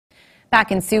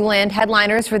Back in Siouxland,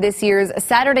 headliners for this year's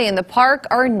Saturday in the Park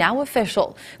are now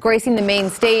official. Gracing the main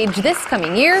stage this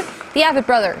coming year, the Abbott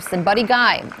Brothers and Buddy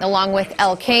Guy, along with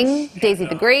Elle King, Daisy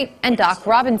the Great, and Doc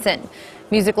Robinson.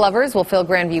 Music lovers will fill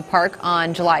Grandview Park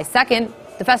on July 2nd.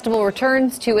 The festival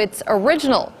returns to its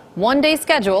original one-day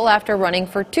schedule after running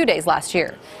for 2 days last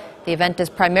year. The event is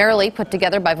primarily put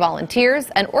together by volunteers,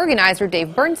 and organizer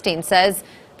Dave Bernstein says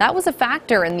that was a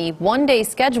factor in the one-day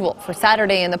schedule for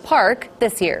Saturday in the Park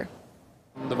this year.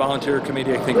 The volunteer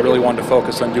committee, I think, really wanted to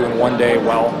focus on doing one day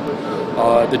well.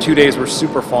 The 2 days were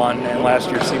super fun, and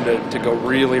last year seemed to go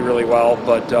really, really well.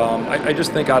 But I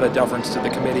just think out of deference to the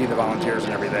committee, the volunteers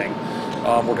and everything,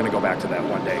 we're going to go back to that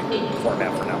one-day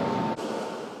format for now.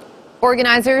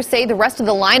 Organizers say the rest of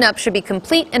the lineup should be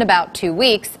complete in about 2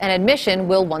 weeks, and admission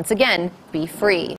will once again be free.